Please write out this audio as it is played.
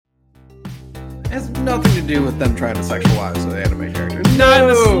has nothing to do with them trying to sexualize the anime characters. Not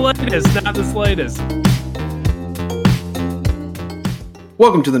the slightest. Not the slightest.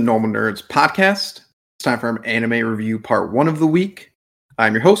 Welcome to the Normal Nerds podcast. It's time for an anime review part 1 of the week.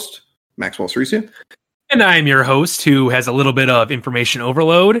 I'm your host, Maxwell Cerisia. And I'm your host, who has a little bit of information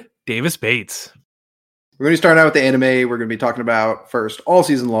overload, Davis Bates. We're going to start out with the anime. We're going to be talking about first, all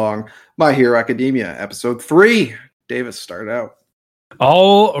season long, My Hero Academia, episode 3. Davis, start out.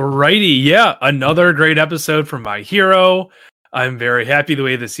 Alrighty, yeah, another great episode from My Hero. I'm very happy the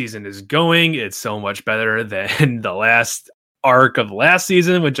way the season is going. It's so much better than the last arc of the last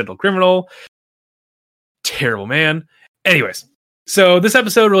season with Gentle Criminal. Terrible man. Anyways, so this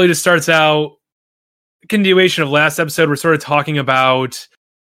episode really just starts out continuation of last episode. We're sort of talking about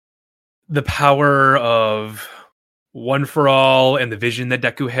the power of One for All and the vision that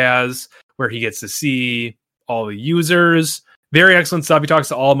Deku has, where he gets to see all the users. Very excellent stuff. He talks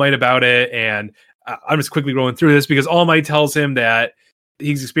to All Might about it, and I'm just quickly going through this because All Might tells him that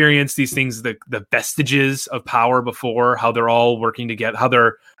he's experienced these things, the vestiges of power before, how they're all working together, how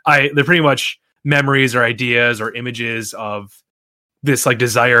they're pretty much memories or ideas or images of this like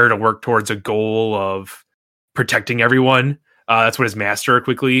desire to work towards a goal of protecting everyone. That's what his master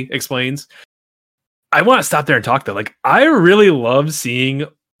quickly explains. I want to stop there and talk though. Like, I really love seeing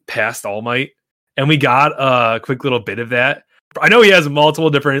past All Might, and we got a quick little bit of that. I know he has multiple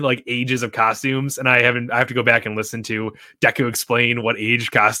different like ages of costumes, and I have to go back and listen to Deku explain what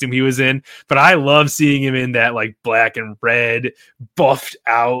age costume he was in. But I love seeing him in that like black and red, buffed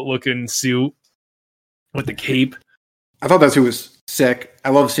out looking suit with the cape. I thought that suit was sick. I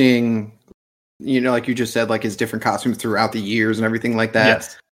love seeing, like you just said, like his different costumes throughout the years and everything like that.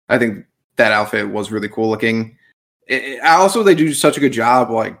 Yes. I think that outfit was really cool looking. Also, they do such a good job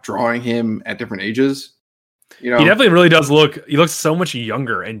like drawing him at different ages. He definitely really does he looks so much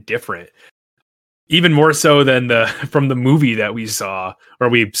younger and different. Even more so than from the movie that we saw, where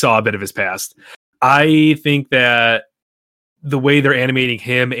we saw a bit of his past. I think that the way they're animating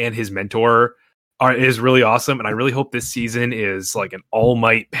him and his mentor is really awesome. And I really hope this season is like an All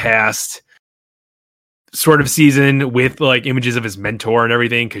Might past sort of season with like images of his mentor and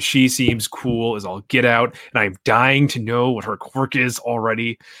everything, because she seems cool as all get out. And I'm dying to know what her quirk is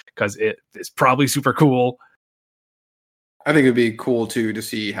already, because it is probably super cool. I think it'd be cool too to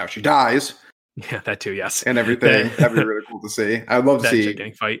see how she dies. Yeah, that too, yes. And everything. That'd be really cool to see. I'd love to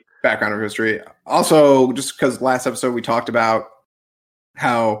see fight. Background of history. Also, just because last episode we talked about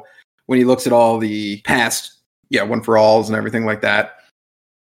how when he looks at all the past, One for Alls and everything like that,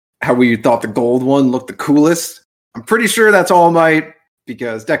 how we thought the gold one looked the coolest. I'm pretty sure that's All Might,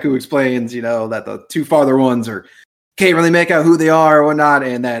 because Deku explains, that the two farther ones can't really make out who they are or whatnot,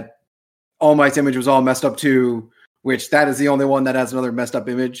 and that All Might's image was all messed up too, which that is the only one that has another messed up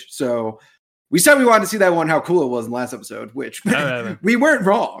image. So we said we wanted to see that one, how cool it was in last episode, which we weren't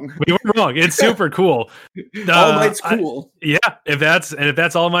wrong. We weren't wrong. It's super cool. All Might's cool. If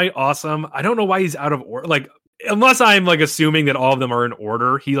that's All Might, awesome. I don't know why he's out of order. Like, unless I'm like assuming that all of them are in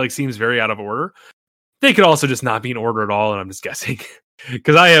order, he like seems very out of order. They could also just not be in order at all, and I'm just guessing.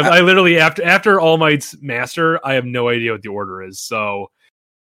 Because I literally after All Might's master, I have no idea what the order is. So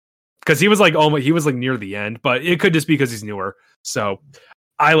because he was like near the end, but it could just be because he's newer. So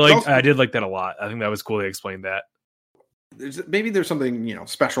I did like that a lot. I think that was cool. They explained that. Maybe there's something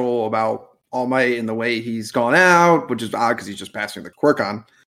special about All Might in the way he's gone out, which is odd because he's just passing the quirk on.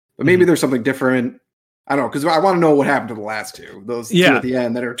 But maybe there's something different. I don't know, because I want to know what happened to the last two. Those two at the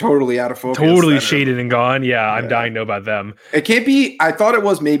end that are totally out of focus. Totally shaded and gone. Yeah, I'm dying to know about them. It can't be. I thought it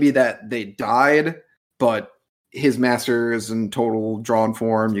was maybe that they died, but his master is in total drawn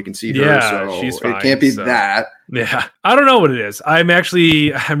form. You can see her, so she's fine, it can't be that. Yeah, I don't know what it is. I'm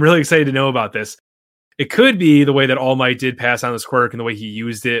really excited to know about this. It could be the way that All Might did pass on this quirk and the way he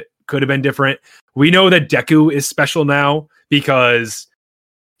used it could have been different. We know that Deku is special now because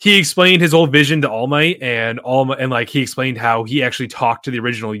he explained his old vision to All Might, and he explained how he actually talked to the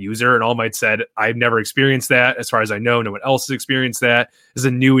original user, and All Might said, "I've never experienced that. As far as I know, no one else has experienced that. It's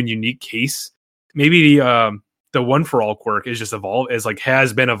a new and unique case." Maybe the One for All quirk is just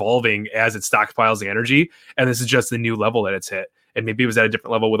has been evolving as it stockpiles the energy, and this is just the new level that it's hit. And maybe it was at a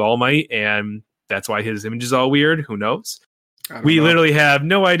different level with All Might, and that's why his image is all weird. Who knows? We literally have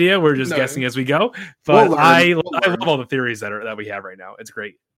no idea. We're just guessing as we go. But I love all the theories that we have right now. It's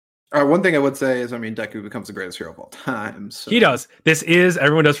great. One thing I would say is, Deku becomes the greatest hero of all time. So. He does.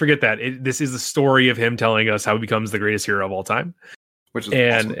 Everyone does forget that. This is the story of him telling us how he becomes the greatest hero of all time. Which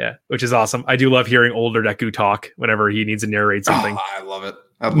is awesome. I do love hearing older Deku talk whenever he needs to narrate something. I love it.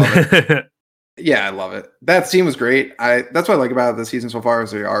 Yeah, I love it. That scene was great. That's what I like about the season so far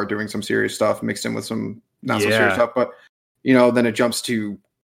is they are doing some serious stuff mixed in with some not so serious stuff. But then it jumps to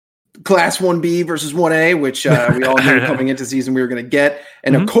Class 1B versus 1A, which we all knew coming into season we were going to get.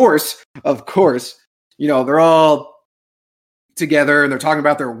 And of course, they're all together and they're talking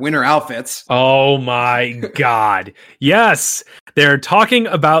about their winter outfits. Oh my God. Yes. They're talking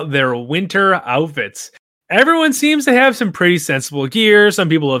about their winter outfits. Everyone seems to have some pretty sensible gear. Some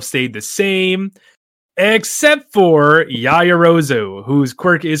people have stayed the same, except for Yaoyorozu, whose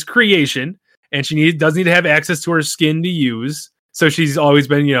quirk is creation, and she does need to have access to her skin to use. So she's always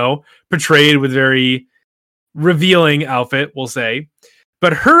been, portrayed with very revealing outfit, we'll say.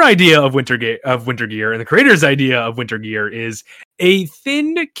 But her idea of winter gear, and the creator's idea of winter gear, is a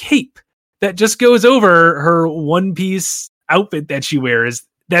thin cape that just goes over her one-piece outfit that she wears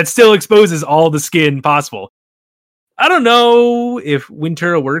that still exposes all the skin possible. I don't know if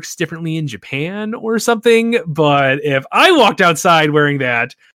winter works differently in Japan or something, but if I walked outside wearing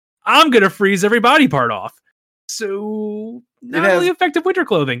that, I'm going to freeze every body part off. So, not really effective winter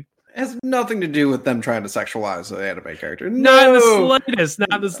clothing. It has nothing to do with them trying to sexualize the anime character. Not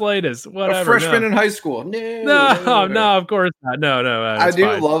the slightest. Whatever. A freshman in high school. No, of course not. No. I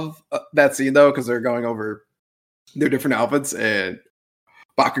do love that scene, though, because they're going over their different outfits, and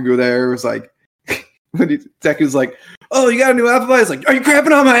Bakugo there was like, when Deku's like, oh, you got a new outfit? He's like, are you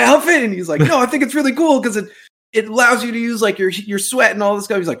crapping on my outfit? And he's like, no, I think it's really cool because it allows you to use like your sweat and all this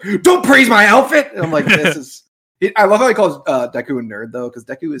stuff. He's like, don't praise my outfit. And I'm like, this is. I love how he calls Deku a nerd though, because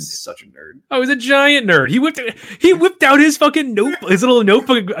Deku is such a nerd. Oh, he's a giant nerd. He whipped out his fucking his little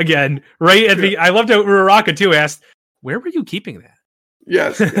notebook again, right? I loved how Uraraka too asked, "Where were you keeping that?"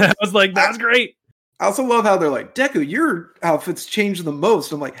 Yes. I was like, "That's great." I also love how they're like, Deku, your outfit's changed the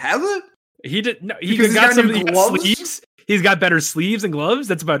most. I'm like, has it? He did. No, he got sleeves. He's got better sleeves and gloves.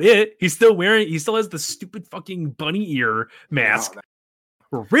 That's about it. He still has the stupid fucking bunny ear mask.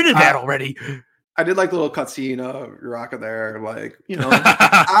 We're rid of that already. I did like the little cutscene of Uraraka there, like,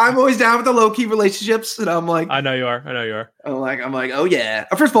 I'm always down with the low-key relationships, and I'm like, I know you are. I'm like, oh yeah.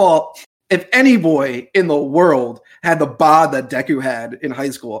 First of all, if any boy in the world had the bod that Deku had in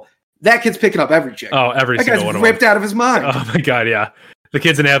high school, that kid's picking up every chick. Oh, every that single guy's one. ripped out of his mind. Oh my God, yeah. The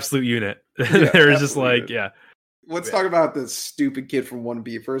kid's an absolute unit. They're just like, yeah. Let's talk about this stupid kid from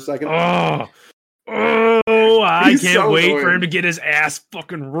 1B for a second. I can't wait for him to get his ass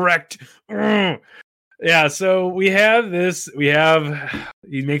fucking wrecked. Yeah, so we have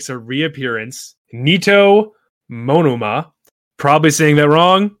he makes a reappearance. Nito Monoma. Probably saying that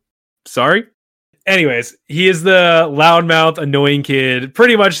wrong. Sorry. Anyways, he is the loudmouth, annoying kid,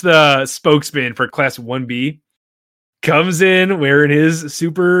 pretty much the spokesman for Class 1B. Comes in wearing his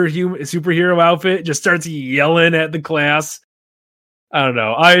superhero outfit, just starts yelling at the class. I don't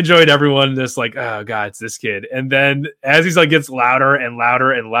know. I enjoyed everyone just like, oh God, it's this kid. And then as he's like gets louder and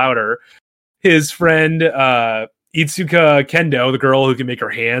louder and louder, his friend Itsuka Kendo, the girl who can make her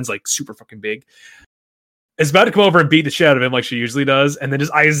hands like super fucking big, is about to come over and beat the shit out of him like she usually does. And then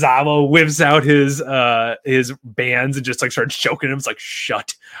just Aizawa whips out his bands and just like starts choking him. It's like,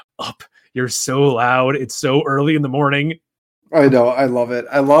 shut up. You're so loud. It's so early in the morning. I know. I love it.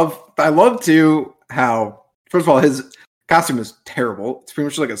 I love too how, first of all, his costume is terrible. It's pretty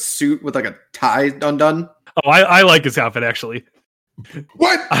much like a suit with like a tie undone. Oh, I like his outfit actually.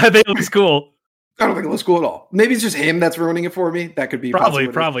 What? I think it looks cool. I don't think it looks cool at all. Maybe it's just him that's ruining it for me. That could be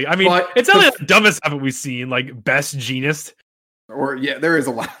probably. I mean, it's not the dumbest outfit we've seen. Like best Genist. Or yeah, there is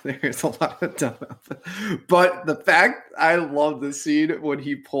a lot of dumb outfit. But the fact I love this scene when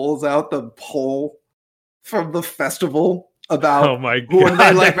he pulls out the poll from the festival about oh my God. Who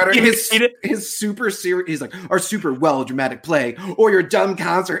they like better. His super serious, he's like, our super well dramatic play or your dumb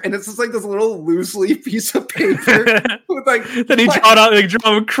concert. And it's just like this little loose leaf piece of paper with like then he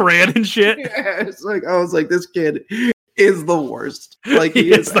draw a crayon and shit. Yeah, it's like I was like, this kid is the worst. Like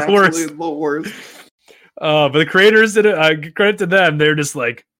he is the worst. But the creators did it. Credit to them. They're just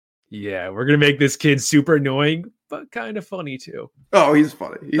like, yeah, we're gonna make this kid super annoying, but kind of funny too. Oh, he's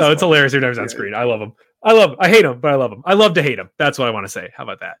funny. It's hilarious every time he's on screen. I love him. I hate him, but I love him. I love to hate him. That's what I want to say. How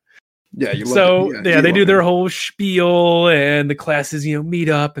about that? Yeah. They do their whole spiel, and the classes, meet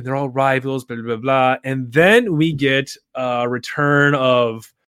up, and they're all rivals, blah blah blah. And then we get a return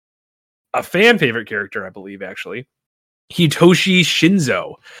of a fan favorite character, I believe, actually. Hitoshi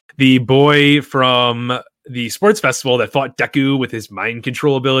Shinzo, the boy from the sports festival that fought Deku with his mind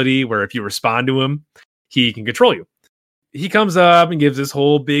control ability, where if you respond to him, he can control you. He comes up and gives this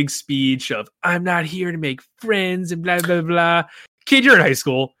whole big speech of, I'm not here to make friends and blah, blah, blah. Kid, you're in high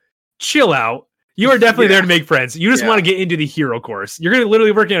school. Chill out. You are definitely Yeah. there to make friends. You just Yeah. want to get into the hero course. You're going to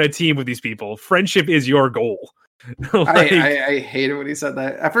literally working on a team with these people. Friendship is your goal. Like, I hated when he said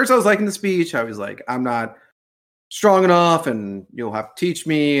that. At first, I was liking the speech. I was like, I'm not strong enough, and you'll have to teach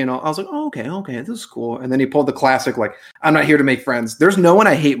me. And I was like, oh, okay, this is cool. And then he pulled the classic, like, I'm not here to make friends. There's no one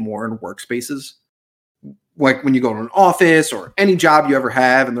I hate more in workspaces. Like when you go to an office or any job you ever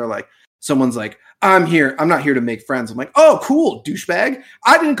have, and they're like, someone's like, I'm not here to make friends. I'm like, oh, cool, douchebag.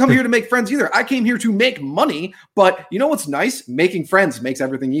 I didn't come here to make friends either. I came here to make money. But you know what's nice? Making friends makes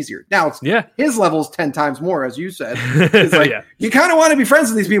everything easier. Now, it's his level's 10 times more, as you said. It's like, you kind of want to be friends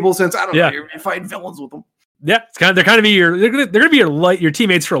with these people since, I don't know, you're fighting villains with them. Yeah, they're kind of be they're gonna be your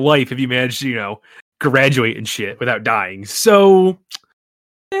teammates for life if you manage to, graduate and shit without dying. So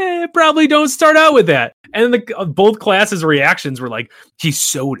probably don't start out with that. And both classes' reactions were like, he's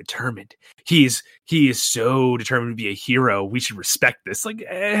so determined. He is so determined to be a hero. We should respect this. Like,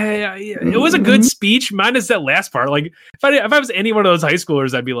 it was a good speech, minus that last part. Like, if I was any one of those high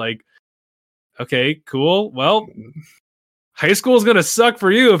schoolers, I'd be like, okay, cool. Well, high school is gonna suck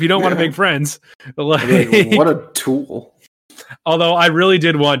for you if you don't want to make friends. Like, what a tool. Although I really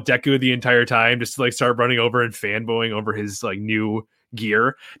did want Deku the entire time just to like start running over and fanboying over his like new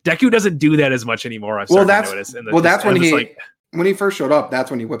gear. Deku doesn't do that as much anymore. I've started to notice. That's when he first showed up. That's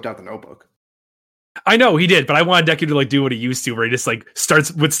when he whipped out the notebook. I know he did, but I wanted Deku to like do what he used to, where he just like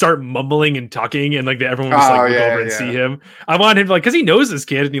would start mumbling and talking, and like everyone would just like look over and see him. I want him to, like, because he knows this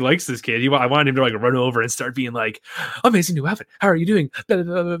kid and he likes this kid. I wanted him to like run over and start being like, "Amazing new outfit. How are you doing?" Blah,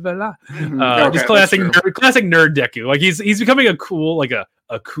 blah, blah, blah. Just classic nerd Deku. Like he's becoming a cool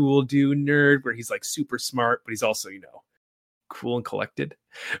a cool dude nerd where he's like super smart, but he's also cool and collected.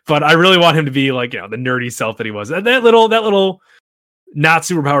 But I really want him to be like the nerdy self that he was. That little not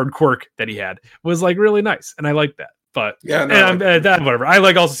superpowered quirk that he had was like really nice, and I like that. But whatever. I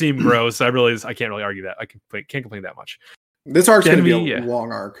like also seeing him grow, so I can't really argue that. I can't complain that much. This arc's gonna be a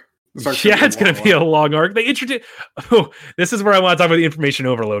long arc. It's gonna be a long arc. They introduced. Oh, this is where I want to talk about the information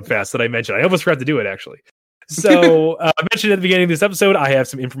overload fast that I mentioned. I almost forgot to do it actually. So I mentioned at the beginning of this episode, I have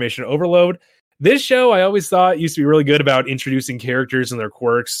some information overload. This show I always thought used to be really good about introducing characters and their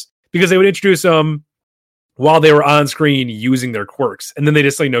quirks, because they would introduce them while they were on screen using their quirks, and then they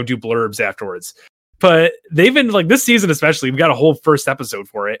just do blurbs afterwards. But they've been like, this season especially, we got a whole first episode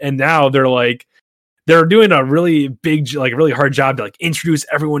for it, and now they're doing a really big, like really hard job to like introduce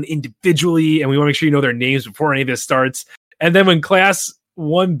everyone individually, and we want to make sure you know their names before any of this starts. And then when class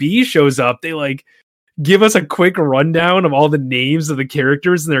 1B shows up, they like give us a quick rundown of all the names of the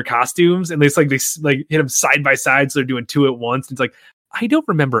characters and their costumes, and they hit them side by side, so they're doing two at once. And it's like, I don't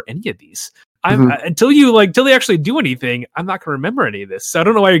remember any of these. Until they actually do anything, I'm not going to remember any of this. So I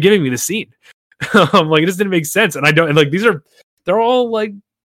don't know why you're giving me this scene. Like, it just didn't make sense. And they're all like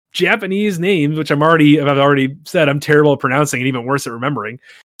Japanese names, which I've already said I'm terrible at pronouncing and even worse at remembering.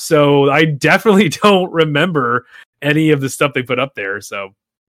 So I definitely don't remember any of the stuff they put up there. So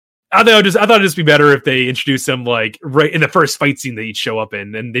I thought it'd just be better if they introduce them like right in the first fight scene they each show up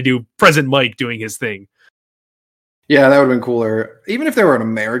in, and they do President Mike doing his thing. Yeah, that would have been cooler. Even if they were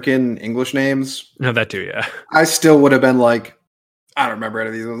American English names. No, that too, yeah. I still would have been like, I don't remember any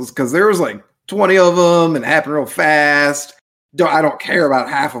of these ones, because there was like 20 of them and it happened real fast. I don't care about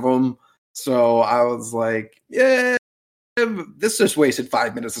half of them. So I was like, yeah, this just wasted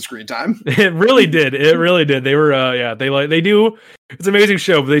 5 minutes of screen time. It really did. They were, they do. It's an amazing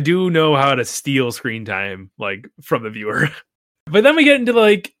show, but they do know how to steal screen time, like, from the viewer. But then we get into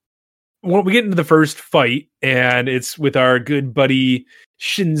the first fight, and it's with our good buddy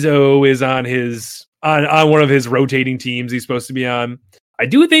Shinzo is on one of his rotating teams he's supposed to be on. I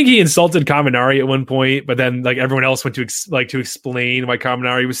do think he insulted Kaminari at one point, but then like everyone else went to explain why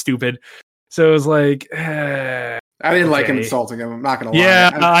Kaminari was stupid. So it was like, I didn't like him insulting him. I'm not gonna lie.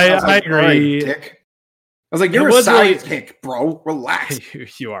 Yeah, I agree. Dick. I was like, you're a sidekick, bro. Relax.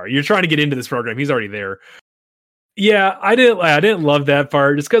 You are. You're trying to get into this program. He's already there. Yeah, I didn't love that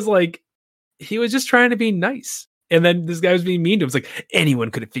part, just because like he was just trying to be nice, and then this guy was being mean to him. It's like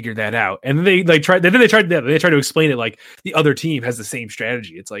anyone could have figured that out, and then they tried to explain it like the other team has the same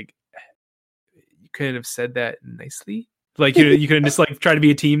strategy. It's like, you could have said that nicely, like you could have just like tried to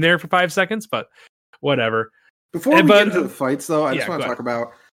be a team there for 5 seconds, but whatever. Before we get into the fights, though, I just want to talk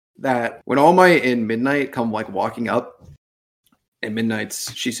about that when All Might and Midnight come like walking up, and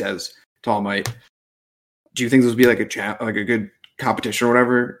she says to All Might, "Do you think this would be like a good competition or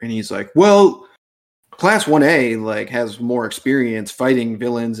whatever?" And he's like, "Well, Class 1A like has more experience fighting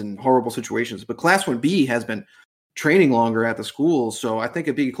villains in horrible situations, but Class 1B has been training longer at the school, so I think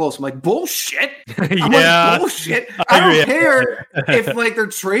it'd be close." I'm like, bullshit. I'm like, bullshit. I don't care if like they're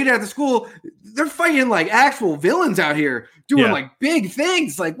trained at the school. they're fighting like actual villains out here doing like big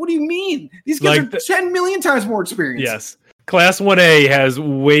things. Like, what do you mean? These guys are 10 million times more experienced. Yes. Class 1A has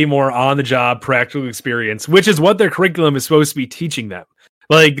way more on-the-job practical experience, which is what their curriculum is supposed to be teaching them.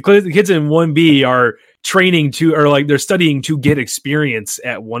 Like, the kids in 1B are training to, or like they're studying to get experience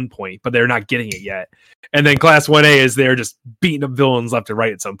at one point, but they're not getting it yet. And then Class 1A is they're just beating up villains left and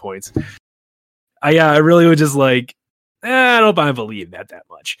right at some points. I really would just like, I don't know if I believe that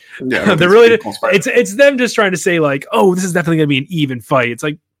much. Yeah, they're really, it's them just trying to say like, oh, this is definitely going to be an even fight. It's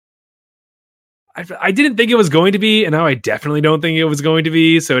like, I didn't think it was going to be, and now I definitely don't think it was going to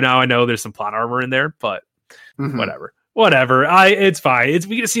be. So now I know there's some plot armor in there, but whatever. It's fine.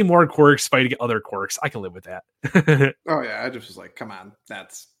 We get to see more quirks fighting other quirks. I can live with that. Oh yeah, I just was like, come on,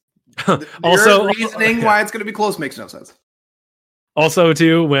 that's also reasoning why it's going to be close makes no sense. Also,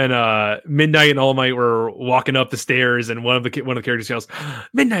 too, when Midnight and All Might were walking up the stairs, and one of the characters yells,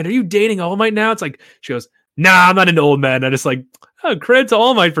 "Midnight, are you dating All Might now?" It's like she goes, "Nah, I'm not into old men." I just like, credit to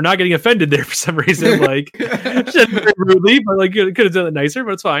All Might for not getting offended there for some reason. Like, she said very rudely, but like could have done it nicer,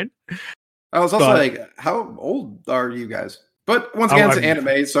 but it's fine. I was also like, how old are you guys? But once again, it's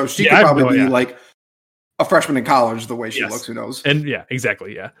anime, so she could probably be like a freshman in college the way she looks. Who knows? And yeah,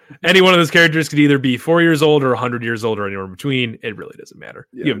 exactly. Yeah. Any one of those characters could either be 4 years old or 100 years old or anywhere in between. It really doesn't matter.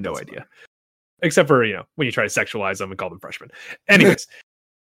 Yeah, you have no idea. Except for, when you try to sexualize them and call them freshmen. Anyways,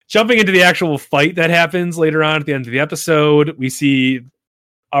 jumping into the actual fight that happens later on at the end of the episode, we see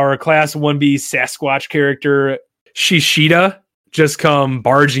our Class 1B Sasquatch character, Shishida, just come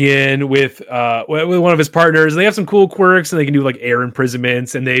barging in with one of his partners. They have some cool quirks, and they can do like air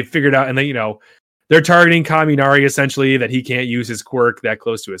imprisonments, and they figured out, and they, they're targeting Kaminari essentially, that he can't use his quirk that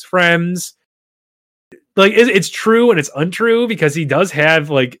close to his friends. Like, it's true and it's untrue, because he does have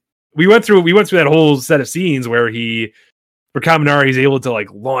like, we went through that whole set of scenes where Kaminari is able to like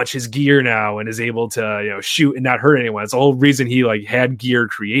launch his gear now and is able to, shoot and not hurt anyone. It's the whole reason he like had gear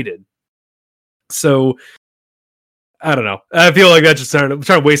created. So I don't know. I feel like that's just trying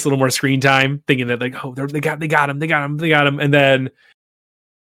to waste a little more screen time, thinking that like, oh, they got him. And then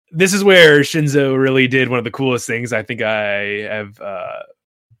this is where Shinzo really did one of the coolest things I think I have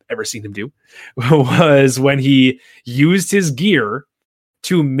ever seen him do, was when he used his gear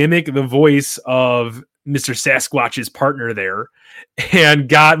to mimic the voice of Mr. Sasquatch's partner there, and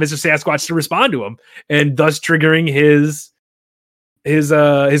got Mr. Sasquatch to respond to him, and thus triggering his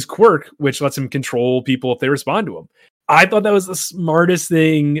quirk, which lets him control people if they respond to him. I thought that was the smartest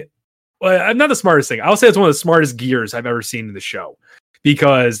thing. Well, not the smartest thing. I'll say it's one of the smartest gears I've ever seen in the show,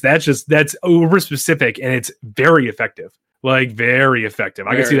 because that's over specific, and it's very effective. Like, very effective.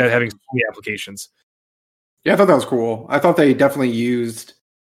 I can see that having so many applications. Yeah, I thought that was cool. I thought they definitely used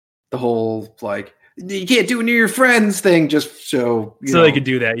the whole like, you can't do it near your friends thing just so they could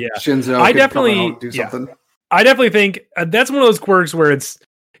do that. Yeah, Shinzo. I definitely do something. Yeah. I definitely think that's one of those quirks where it's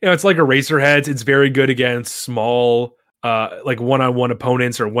it's like Eraserheads. It's very good against small like one-on-one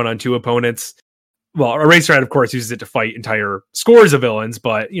opponents or one-on-two opponents. Well, Eraserhead, of course, uses it to fight entire scores of villains,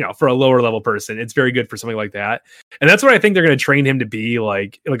 but for a lower level person, it's very good for something like that. And that's what I think they're going to train him to be,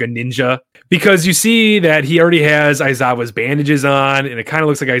 like a ninja, because you see that he already has Aizawa's bandages on, and it kind of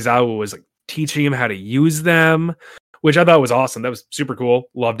looks like Aizawa was like teaching him how to use them, which I thought was awesome. That was super cool.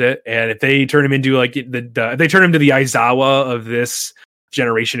 Loved it. And if they turn him into like if they turn him to the Aizawa of this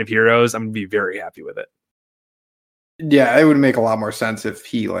generation of heroes, I'm gonna be very happy with it. Yeah, it would make a lot more sense if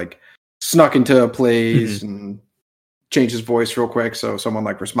he like snuck into plays and changed his voice real quick, so someone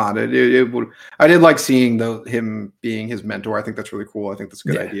like responded. It would. I did like seeing him being his mentor. I think that's really cool. I think that's a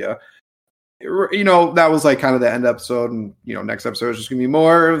good idea. That was like kind of the end episode, and next episode is just gonna be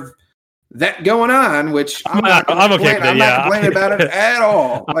more of that going on, which I'm not complaining about it at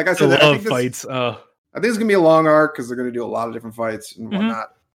all. Like I said, I think fights. I think it's gonna be a long arc because they're gonna do a lot of different fights and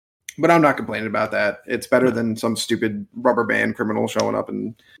whatnot. But I'm not complaining about that. It's better than some stupid rubber band criminal showing up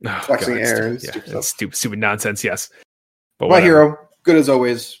and flexing air and stupid nonsense. Yes, but My Hero, good as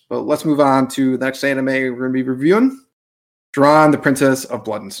always. But let's move on to the next anime we're going to be reviewing: Drawn, the Princess of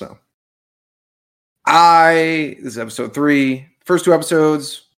Blood and Snow. This is episode 3. First 2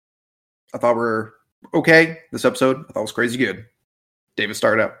 episodes, I thought were okay. This episode, I thought was crazy good. David,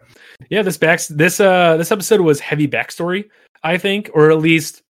 start out. Yeah, this episode was heavy backstory, I think, or at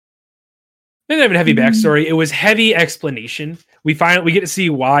least. It didn't have a heavy backstory. It was heavy explanation. We get to see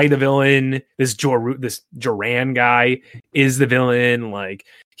why the villain, this Joran guy, is the villain. Like,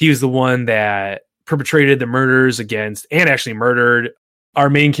 he was the one that perpetrated the murders against and actually murdered our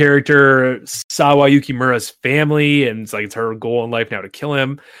main character, Sawa Yukimura's family, and it's her goal in life now to kill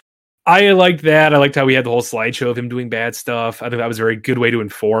him. I liked that. I liked how we had the whole slideshow of him doing bad stuff. I think that was a very good way to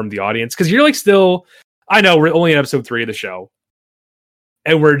inform the audience because you're like still. I know we're only in episode 3 of the show,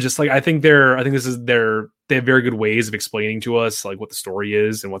 and we're just like I think they have very good ways of explaining to us like what the story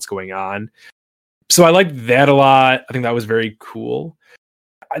is and what's going on. So I liked that a lot. I think that was very cool.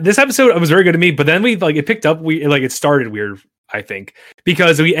 This episode was very good to me, but then it picked up. It started weird. I think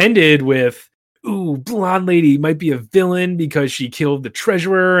because we ended with. Ooh, blonde lady might be a villain because she killed the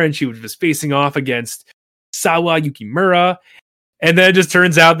treasurer and she was just facing off against Sawa Yukimura. And then it just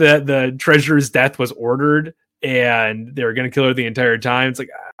turns out that the treasurer's death was ordered and they were going to kill her the entire time. It's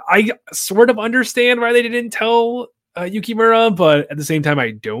like, I sort of understand why they didn't tell Yukimura, but at the same time,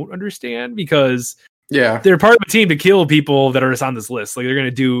 I don't understand because they're part of a team to kill people that are just on this list. Like they're going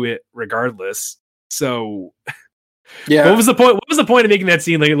to do it regardless. So... Yeah. What was the point? What was the point of making that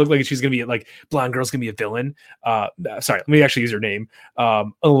scene like it looked like she's gonna be like blonde girl's gonna be a villain? Sorry, let me actually use her name.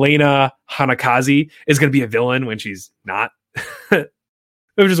 Elena Hanakazi is gonna be a villain when she's not. It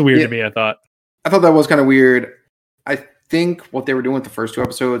was just weird to me. I thought that was kind of weird. I think what they were doing with the first 2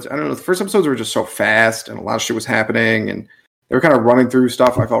 episodes, I don't know. The first episodes were just so fast and a lot of shit was happening, and they were kind of running through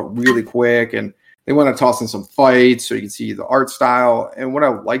stuff. I felt really quick, and they want to toss in some fights so you can see the art style. And what I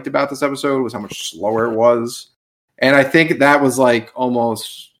liked about this episode was how much slower it was. And I think that was like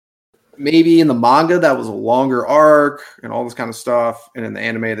almost maybe in the manga, that was a longer arc and all this kind of stuff. And in the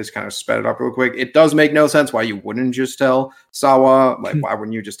anime, they just kind of sped it up real quick. It does make no sense why you wouldn't just tell Sawa. Like, why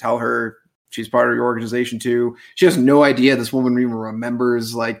wouldn't you just tell her she's part of your organization too? She has no idea this woman even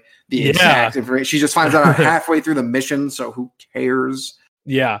remembers like the exact information. She just finds out halfway through the mission. So who cares?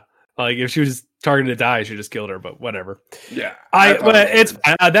 Yeah. Like if she was targeted to die, she just killed her, but whatever. Yeah. That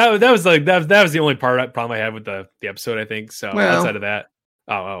was the only problem I had with the episode, I think. So outside of that,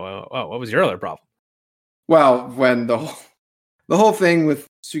 what was your other problem? Well, when the whole thing with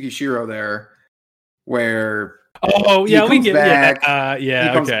Tsukishiro there, where he comes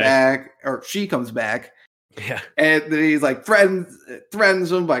back, or she comes back, and then he's like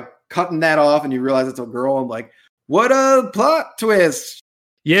threatens him by cutting that off, and you realize it's a girl. I'm like, what a plot twist!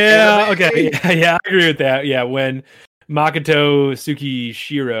 Yeah, okay. Yeah, I agree with that. Yeah, when Makoto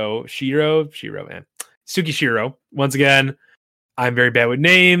Tsukishiro, once again, I'm very bad with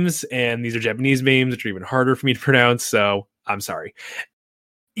names, and these are Japanese names, which are even harder for me to pronounce, so I'm sorry.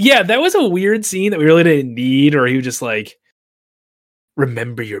 Yeah, that was a weird scene that we really didn't need, or he would just like,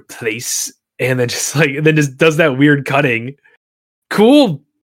 remember your place, and then just does that weird cutting. Cool.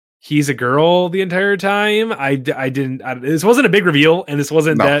 He's a girl the entire time. This wasn't a big reveal, and this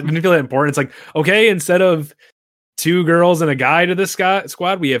wasn't that didn't feel that important. It's like, okay, instead of 2 girls and a guy to this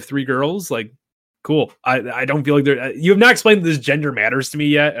squad, we have 3 girls. Like, cool. I don't feel like you have not explained that this gender matters to me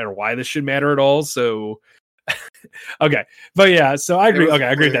yet, or why this should matter at all. So, okay, but yeah, so I agree. Okay,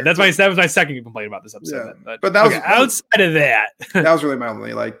 I agree with that. That was my second complaint about this episode. Yeah. But that was outside of that. That was really my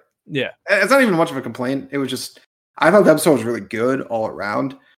only like. Yeah, it's not even much of a complaint. It was just I thought the episode was really good all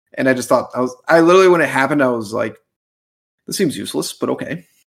around. And I just thought I literally, when it happened, I was like, this seems useless, but okay.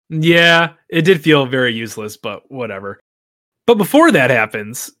 Yeah, it did feel very useless, but whatever. But before that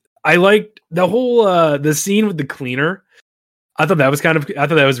happens, I liked the whole, the scene with the cleaner. I thought that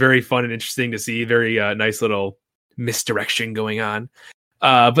was very fun and interesting to see. Very nice little misdirection going on.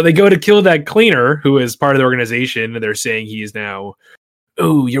 But they go to kill that cleaner who is part of the organization. And they're saying he is now,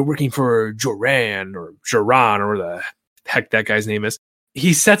 you're working for Joran or the heck that guy's name is.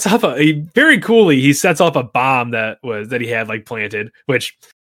 He sets up very coolly. He sets off a bomb that he had like planted. Which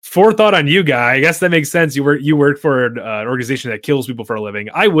forethought on you, guy. I guess that makes sense. You work for an organization that kills people for a living.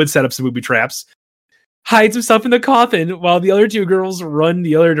 I would set up some booby traps, hide some stuff in the coffin while the other 2 girls run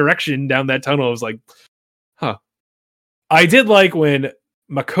the other direction down that tunnel. I was like, huh. I did like when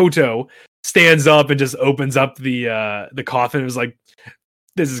Makoto stands up and just opens up the coffin. It was like,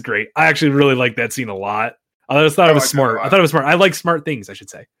 this is great. I actually really like that scene a lot. I thought it was smart. I like smart things, I should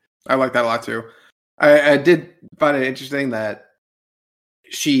say. I like that a lot too. I did find it interesting that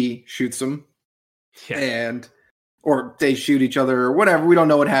she shoots him, or they shoot each other, or whatever. We don't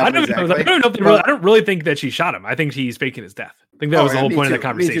know what happened exactly. I don't really think that she shot him. I think he's faking his death. I think that was the whole point of that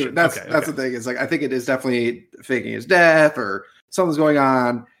conversation. That's the thing. It's like I think it is definitely faking his death, or something's going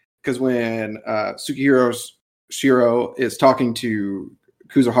on. Because when Shiro is talking to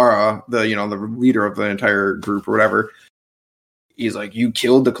Kuzuhara, the leader of the entire group or whatever, he's like, you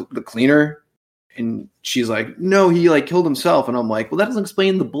killed the cleaner? And she's like, no, he like killed himself. And I'm like, well, that doesn't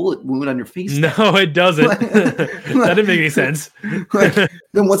explain the bullet wound on your face. No, it doesn't. That didn't make any sense.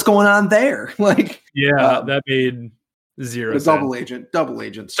 Then what's going on there? That made zero sense. Double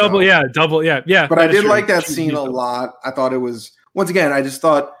agent. So. Double. Yeah. But I did like that scene a lot. I thought it was, once again, I just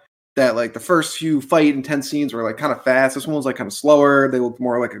thought that like the first few fight intense scenes were like kind of fast. This one was like kind of slower. They looked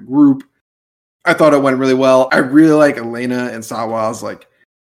more like a group. I thought it went really well. I really like Elena and Sawa's like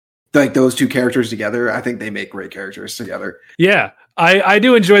those two characters together. I think they make great characters together. Yeah, I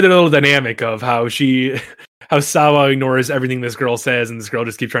do enjoy the little dynamic of how Sawa ignores everything this girl says, and this girl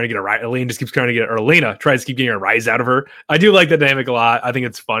just keeps trying to get a rise. Elena just keeps trying to get, or Elena tries to keep getting a rise out of her. I do like the dynamic a lot. I think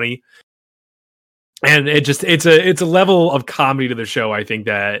it's funny, and it's a level of comedy to the show. I think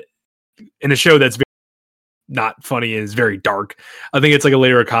that in a show that's very not funny and is very dark, I think it's like a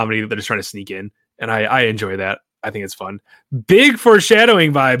layer of comedy that they're just trying to sneak in, and I enjoy that. I think it's fun. Big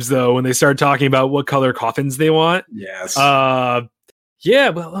foreshadowing vibes though when they start talking about what color coffins they want. Yes. Yeah,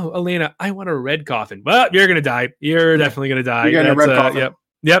 well, Elena, I want a red coffin. Well, you're gonna die. You're definitely gonna die. You're getting a red coffin.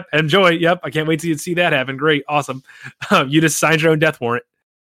 Yep. Enjoy. Yep. I can't wait to see that happen. Great. Awesome. You just signed your own death warrant.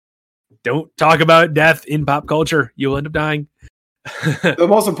 Don't talk about death in pop culture. You'll end up dying. The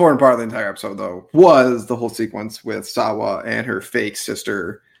most important part of the entire episode, though, was the whole sequence with Sawa and her fake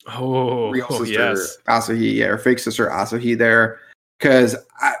sister. Real sister, yes. Asahi. Yeah, her fake sister Asahi there. Because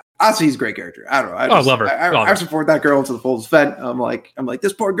Asahi's a great character. I don't know. I love her. I support that girl to the full extent. I'm like,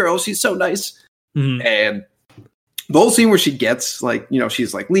 this poor girl. She's so nice. Mm-hmm. And the whole scene where she gets like,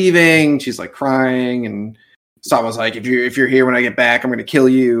 she's like leaving. She's like crying, and Sawa's like, if you're here when I get back, I'm going to kill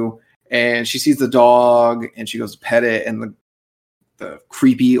you. And she sees the dog, and she goes to pet it, and the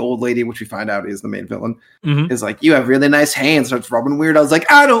creepy old lady, which we find out is the main villain, is like, you have really nice hands. Starts rubbing weird. I was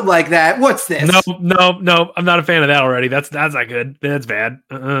like, I don't like that. What's this? No. I'm not a fan of that already. That's not good. That's bad.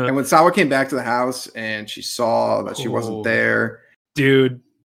 And when Sawa came back to the house and she saw that she wasn't there, dude,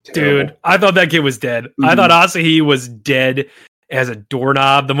 I thought that kid was dead. I thought Asahi was dead as a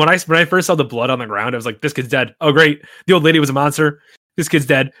doorknob. When I first saw the blood on the ground, I was like, this kid's dead. Oh, great. The old lady was a monster. This kid's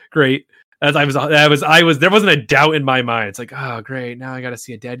dead. Great. There wasn't a doubt in my mind. It's like, oh, great. Now I got to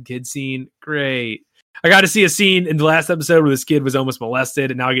see a dead kid scene. Great. I got to see a scene in the last episode where this kid was almost molested,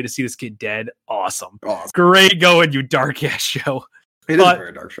 and now I get to see this kid dead. Awesome. Great going, you dark ass show. It is a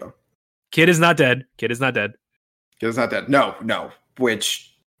very dark show. Kid is not dead. No.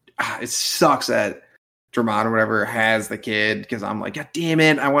 Which it sucks that Dramon or whatever has the kid, because I'm like, God damn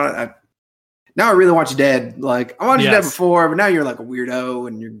it. Now I really want you dead. Like, I wanted you dead before, but now you're like a weirdo,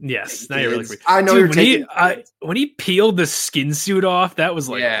 and you're now you're really weird. I know. Dude, you're when he peeled the skin suit off, that was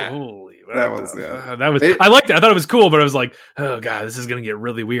like, holy. That was. I liked it. I thought it was cool, but I was like, oh god, this is gonna get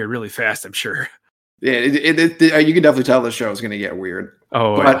really weird, really fast. I'm sure. Yeah, you can definitely tell the show is gonna get weird.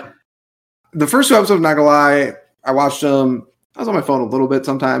 But the first two episodes, I'm not gonna lie, I watched them. I was on my phone a little bit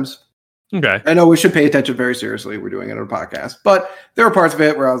sometimes. Okay. I know we should pay attention very seriously. We're doing it on a podcast, but there were parts of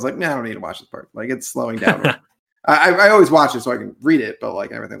it where I was like, I don't need to watch this part. Like, it's slowing down. I always watch it so I can read it, but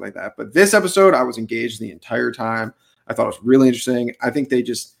like everything like that. But this episode, I was engaged the entire time. I thought it was really interesting. I think they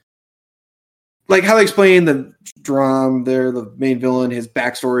just like how they explain the drum there, the main villain, his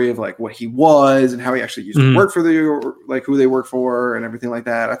backstory of like what he was and how he actually used to work for who they work for and everything like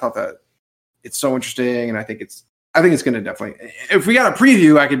that. I thought that it's so interesting, and I think it's going to definitely. If we got a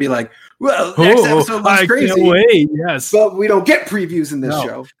preview, I could be like, "Well, next episode looks crazy." Can't wait. Yes, but we don't get previews in this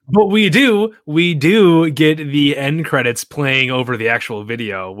show. But we do. We do get the end credits playing over the actual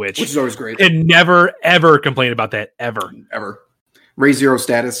video, which is always great. And never ever complain about that ever. Ray Zero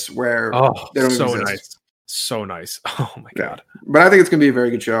status where they don't so exist. Nice. So nice. Oh my god. But I think it's going to be a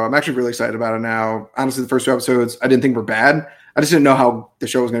very good show. I'm actually really excited about it now. Honestly, the first two episodes I didn't think were bad. I just didn't know how the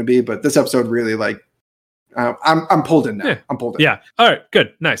show was going to be. But this episode really like. I'm pulled in now. Yeah. I'm pulled in. Yeah. All right.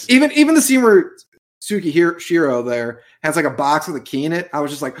 Good. Nice. Even the scene where Shiro there has like a box with a key in it. I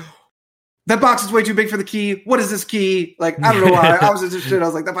was just like, that box is way too big for the key. What is this key? Like, I don't know why. I was interested. I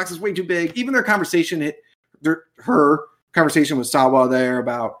was like, that box is way too big. Even their conversation, her conversation with Sawa there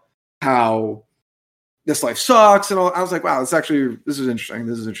about how this life sucks and all. I was like, wow, this is interesting.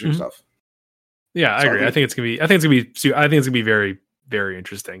 This is interesting stuff. Yeah, I agree. I think it's gonna be very, very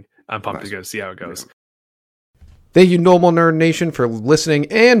interesting. I'm pumped to go see how it goes. Thank you, Normal Nerd Nation, for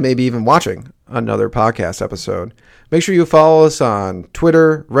listening and maybe even watching another podcast episode. Make sure you follow us on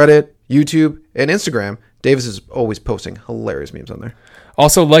Twitter, Reddit, YouTube, and Instagram. Davis is always posting hilarious memes on there.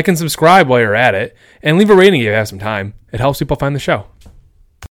 Also, like and subscribe while you're at it, and leave a rating if you have some time. It helps people find the show.